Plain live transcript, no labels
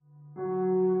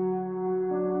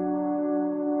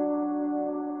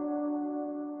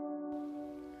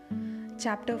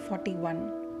Chapter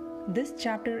 41. This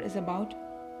chapter is about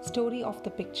story of the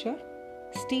picture,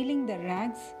 stealing the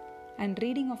rags, and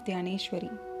reading of Dhyaneshwari.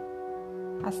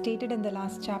 As stated in the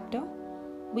last chapter,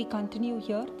 we continue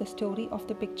here the story of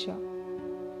the picture.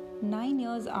 9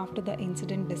 years after the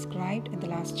incident described in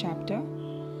the last chapter,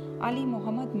 Ali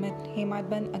Muhammad met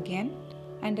Hemadpant again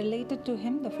and related to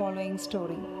him the following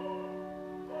story.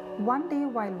 One day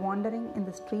while wandering in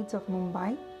the streets of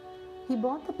Mumbai, he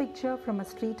bought the picture from a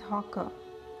street hawker.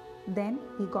 Then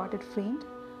he got it framed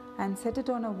and set it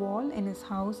on a wall in his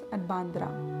house at Bandra.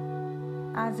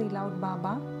 As he loved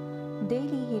Baba,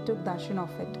 daily he took darshan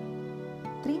of it.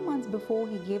 3 months before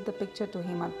he gave the picture to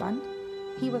Hemadpant,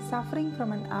 he was suffering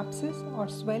from an abscess or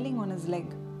swelling on his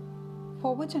leg,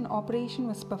 for which an operation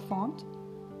was performed,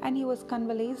 and he was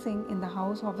convalescing in the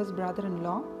house of his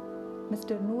brother-in-law,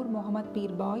 Mr. Noor Mohammad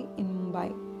Peerbhoy in Mumbai.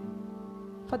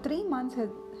 For 3 months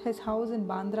his house in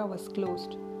Bandra was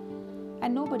closed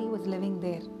and nobody was living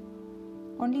there.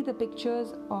 Only the pictures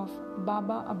of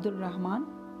Baba Abdul Rahman,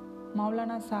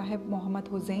 Maulana Sahib Muhammad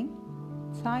Hussain,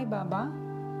 Sai Baba,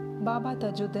 Baba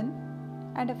Tajuddin,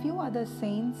 and a few other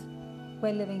saints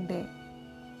were living there.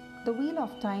 The wheel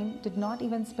of time did not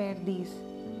even spare these.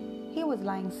 He was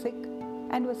lying sick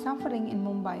and was suffering in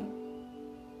Mumbai.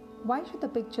 Why should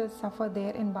the pictures suffer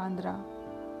there in Bandra?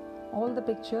 All the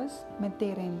pictures met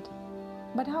their end.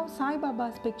 But how Sai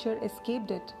Baba's picture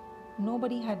escaped it,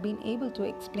 nobody had been able to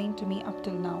explain to me up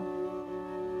till now.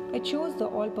 It shows the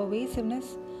all-pervasiveness,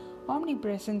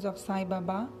 omnipresence of Sai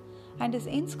Baba and his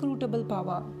inscrutable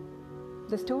power.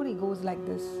 The story goes like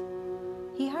this.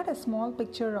 He had a small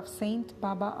picture of Saint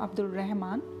Baba Abdul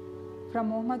Rahman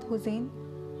from Muhammad Hussain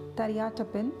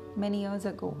Taryatapin many years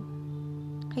ago.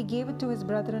 He gave it to his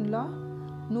brother-in-law,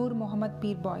 Noor Mohammad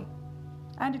Peerbhoy,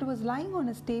 and it was lying on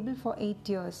his table for 8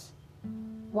 years.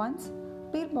 Once,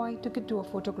 Peerbhoy took it to a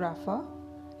photographer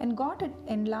and got it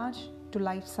enlarged to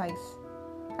life size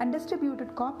and distributed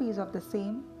copies of the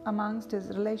same amongst his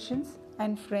relations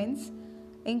and friends,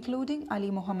 including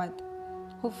Ali Muhammad,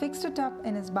 who fixed it up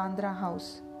in his Bandra house.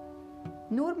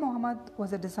 Noor Muhammad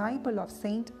was a disciple of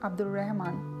Saint Abdul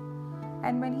Rahman,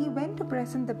 and when he went to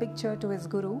present the picture to his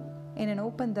guru in an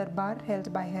open darbar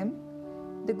held by him,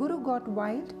 the guru got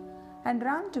wild and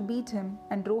ran to beat him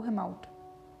and drove him out.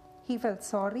 He felt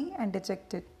sorry and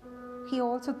dejected. He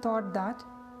also thought that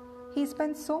he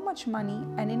spent so much money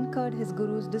and incurred his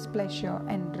guru's displeasure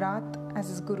and wrath as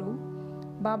his guru.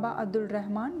 Baba Abdul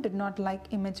Rahman did not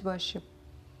like image worship.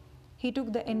 He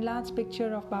took the enlarged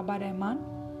picture of Baba Rahman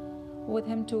with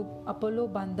him to Apollo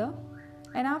Bandar,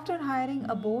 and after hiring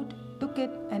a boat, took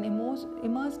it and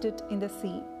immersed it in the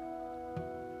sea.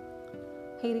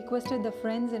 He requested the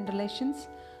friends and relations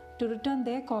to return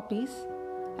their copies,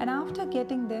 and after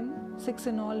getting them 6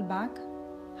 in all back,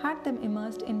 had them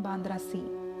immersed in Bandra Sea.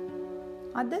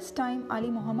 At this time, Ali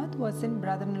Muhammad was in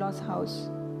brother-in-law's house.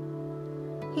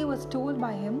 He was told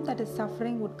by him that his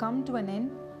suffering would come to an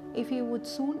end if he would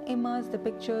soon immerse the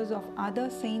pictures of other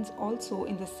saints also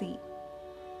in the sea.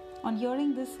 On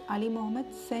hearing this, Ali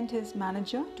Muhammad sent his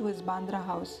manager to his Bandra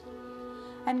house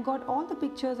and got all the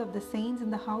pictures of the saints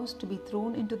in the house to be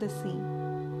thrown into the sea.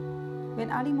 When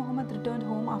Ali Muhammad returned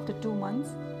home after 2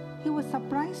 months, he was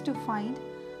surprised to find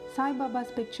Sai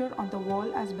Baba's picture on the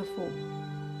wall as before.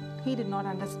 He did not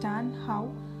understand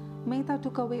how Mehta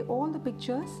took away all the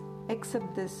pictures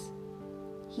except this.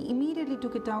 He immediately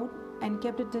took it out and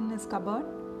kept it in his cupboard,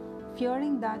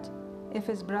 fearing that if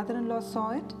his brother-in-law saw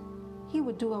it, he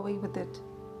would do away with it.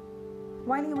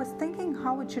 While he was thinking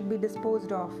how it should be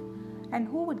disposed of and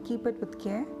who would keep it with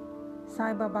care,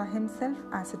 Sai Baba himself,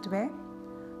 as it were,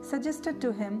 suggested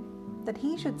to him that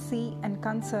he should see and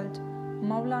consult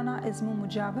Maulana Ismu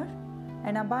Mujawar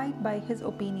and abide by his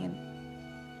opinion.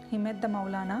 He met the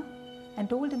Maulana and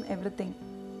told him everything.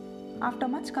 After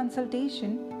much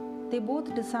consultation, they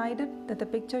both decided that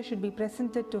the picture should be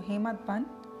presented to Hemadpant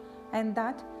and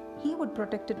that he would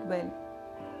protect it well.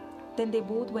 Then they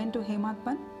both went to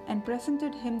Hemadpant and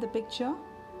presented him the picture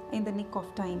in the nick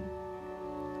of time.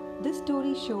 This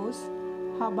story shows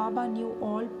how Baba knew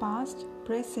all past,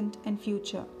 present and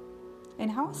future,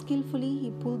 and how skillfully he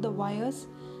pulled the wires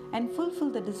and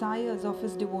fulfilled the desires of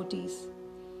his devotees.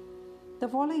 The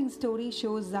following story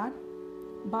shows that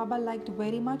Baba liked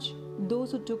very much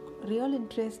those who took real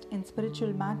interest in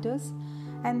spiritual matters,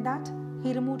 and that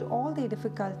he removed all their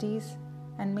difficulties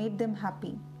and made them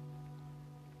happy.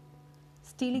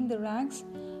 Stealing the rags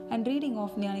and reading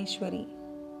of Dhyaneshwari.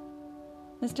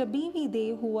 Mr. B.V.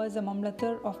 Dev, who was a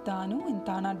Mamlatar of Danu in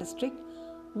Thana district,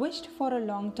 wished for a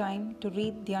long time to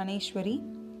read Dhyaneshwari,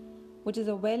 which is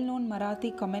a well-known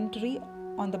Marathi commentary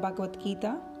on the Bhagavad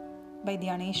Gita by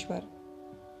Dhyaneshwar.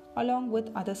 along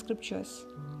with other scriptures.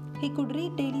 He could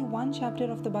read daily one chapter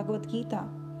of the Bhagavad Gita,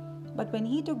 but when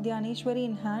he took Dhyaneshwari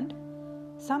in hand,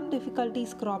 some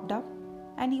difficulties cropped up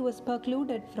and he was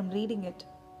precluded from reading it.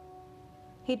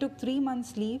 He took 3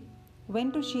 months' leave,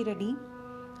 went to Shiradi,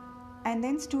 and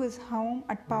thence to his home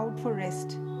at Poud for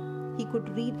rest. He could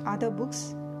read other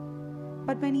books,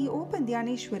 but when he opened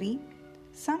Dhyaneshwari,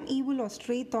 some evil or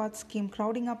stray thoughts came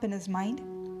crowding up in his mind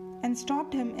and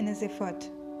stopped him in his effort.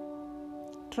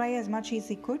 Try as much as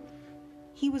he could,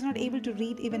 he was not able to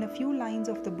read even a few lines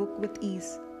of the book with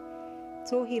ease.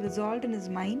 So he resolved in his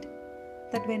mind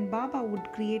that when Baba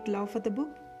would create love for the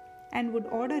book and would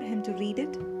order him to read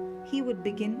it, he would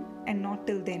begin and not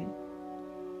till then.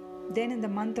 Then in the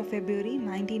month of February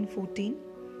 1914,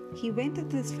 he went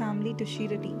with his family to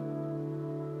Shiradi.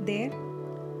 There,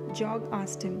 Jog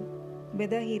asked him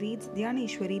whether he reads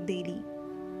Dhyaneshwari daily.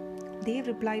 Dev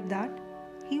replied that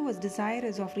he was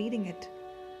desirous of reading it,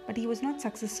 but he was not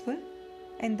successful,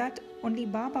 and that only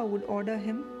Baba would order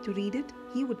him to read it,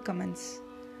 he would commence.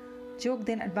 Jog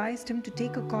then advised him to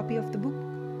take a copy of the book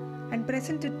and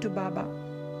present it to Baba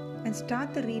and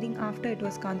start the reading after it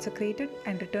was consecrated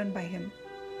and returned by him.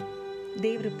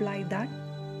 Dev replied that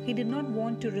he did not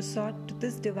want to resort to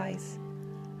this device,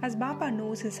 as Baba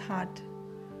knows his heart.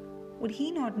 Would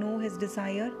he not know his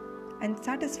desire and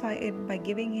satisfy it by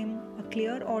giving him a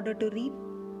clear order to read?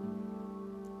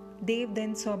 Dev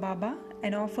then saw Baba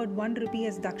and offered 1 rupee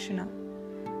as dakshina.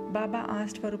 Baba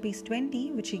asked for rupees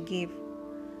 20, which he gave.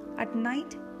 At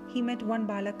night, he met one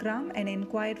Balakram and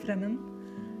inquired from him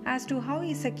as to how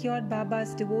he secured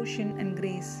Baba's devotion and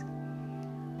grace.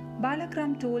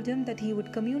 Balakram told him that he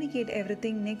would communicate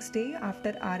everything next day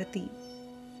after Arati.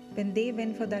 When they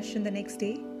went for darshan the next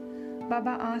day,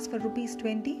 Baba asked for rupees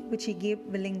 20, which he gave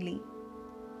willingly.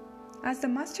 As the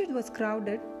masjid was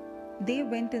crowded, they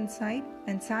went inside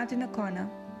and sat in a corner.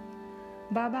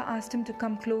 Baba asked him to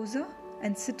come closer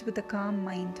and sit with a calm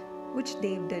mind, which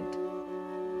Dev did.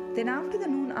 Then after the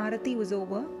noon Arati was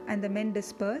over and the men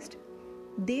dispersed,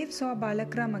 Dev saw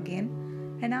Balakram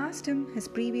again and asked him his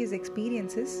previous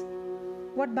experiences,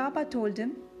 what Baba told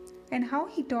him, and how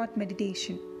he taught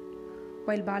meditation.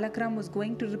 While Balakram was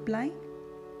going to reply,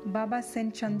 Baba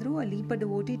sent Chandru, a leaper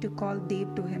devotee, to call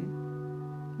Dev to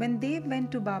him. When Dev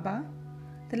went to Baba,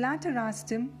 the latter asked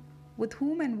him with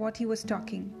whom and what he was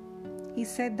talking. He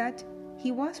said that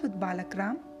he was with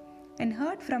Balakram and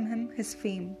heard from him his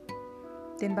fame.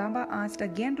 Then Baba asked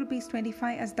again rupees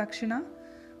 25 as dakshina,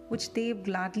 which Dev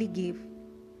gladly gave.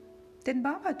 Then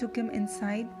Baba took him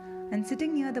inside and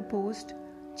sitting near the post,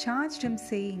 charged him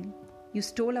saying, "You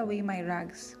stole away my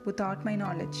rags without my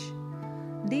knowledge."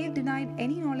 Dev denied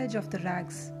any knowledge of the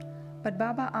rags, but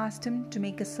Baba asked him to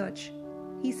make a search.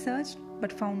 He searched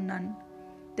but found none.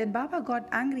 Then Baba got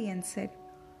angry and said,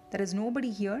 "There is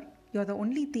nobody here. You are the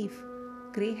only thief,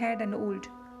 grey-haired and old.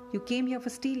 You came here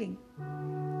for stealing."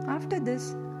 After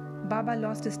this, Baba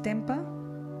lost his temper,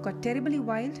 got terribly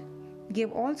wild,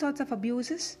 gave all sorts of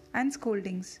abuses and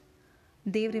scoldings.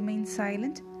 Dev remained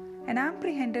silent and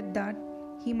apprehended that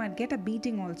he might get a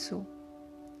beating also.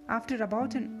 After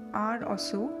about an hour or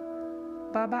so,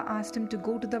 Baba asked him to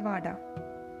go to the Vada.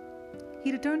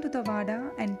 He returned to the Vada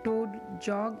and told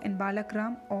Jog and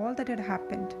Balakram all that had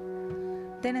happened.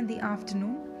 Then in the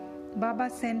afternoon, Baba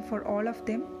sent for all of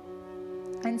them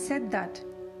and said that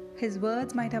his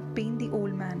words might have pained the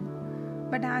old man,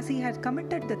 but as he had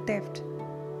committed the theft,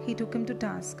 he took him to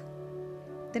task.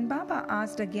 Then Baba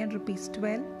asked again rupees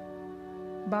 12.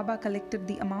 Baba collected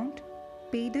the amount,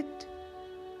 paid it.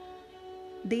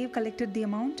 Dev collected the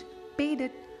amount, paid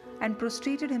it, and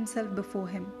prostrated himself before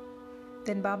him.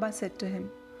 Then Baba said to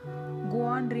him, "Go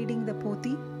on reading the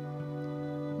Pothi.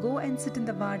 Go and sit in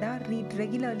the Vada, read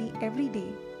regularly every day,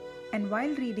 and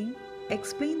while reading,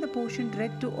 explain the portion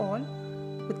read to all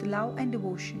with love and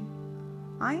devotion.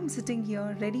 I am sitting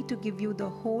here ready to give you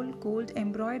the whole gold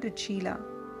embroidered Sheela.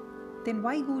 Then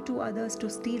why go to others to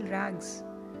steal rags?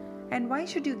 And why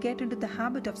should you get into the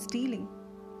habit of stealing?"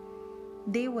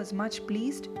 Dev was much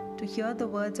pleased to hear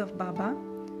the words of Baba,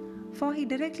 for he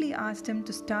directly asked him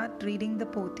to start reading the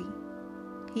Pothi.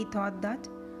 He thought that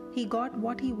he got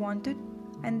what he wanted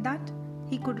and that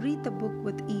he could read the book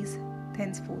with ease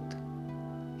thenceforth.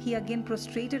 He again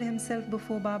prostrated himself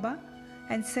before Baba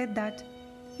and said that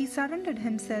he surrendered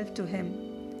himself to him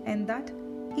and that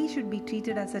he should be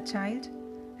treated as a child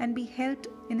and be helped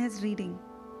in his reading.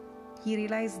 He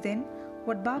realized then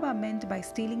what Baba meant by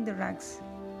stealing the rags.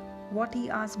 What he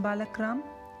asked Balakram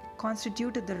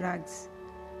constituted the rags,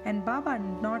 and Baba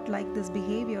did not like this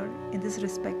behavior in this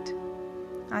respect.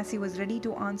 As he was ready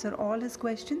to answer all his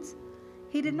questions,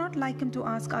 he did not like him to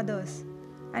ask others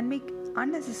and make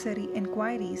unnecessary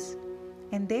inquiries,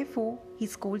 and therefore he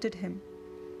scolded him.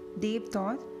 Dev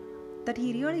thought that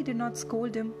he really did not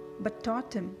scold him but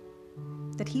taught him,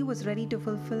 that he was ready to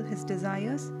fulfill his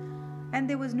desires and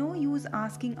there was no use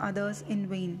asking others in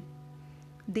vain.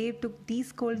 Dev took these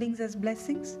scoldings as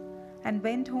blessings and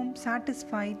went home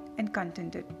satisfied and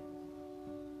contented.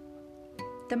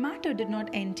 The matter did not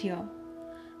end here.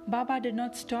 Baba did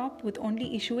not stop with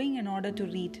only issuing an order to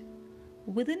read.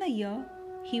 Within a year,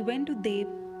 he went to Dev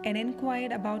and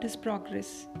inquired about his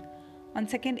progress. On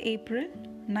 2nd April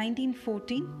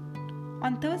 1914,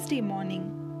 on Thursday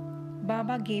morning,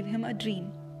 Baba gave him a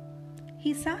dream.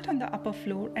 He sat on the upper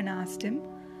floor and asked him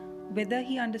whether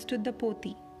he understood the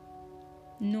Poti.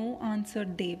 No,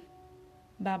 answered Dev.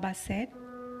 Baba said,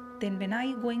 then when are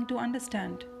you going to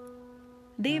understand?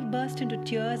 Dev burst into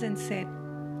tears and said,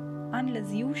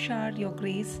 unless you shower your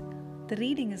grace, the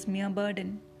reading is mere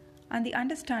burden, and the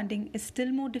understanding is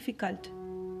still more difficult.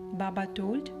 Baba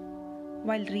told,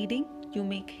 while reading, you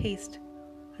make haste.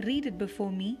 Read it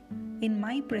before me, in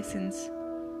my presence.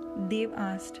 Dev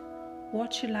asked,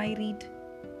 what shall I read?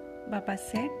 Baba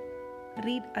said,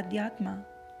 read Adhyatma.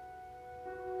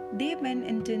 Dev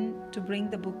went in to bring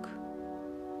the book.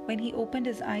 When he opened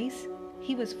his eyes,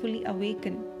 he was fully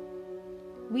awakened.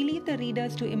 We leave the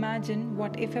readers to imagine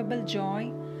what ineffable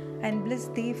joy and bliss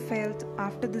they felt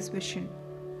after this vision.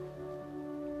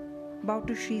 Bow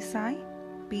to Sri Sai,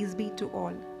 peace be to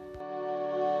all.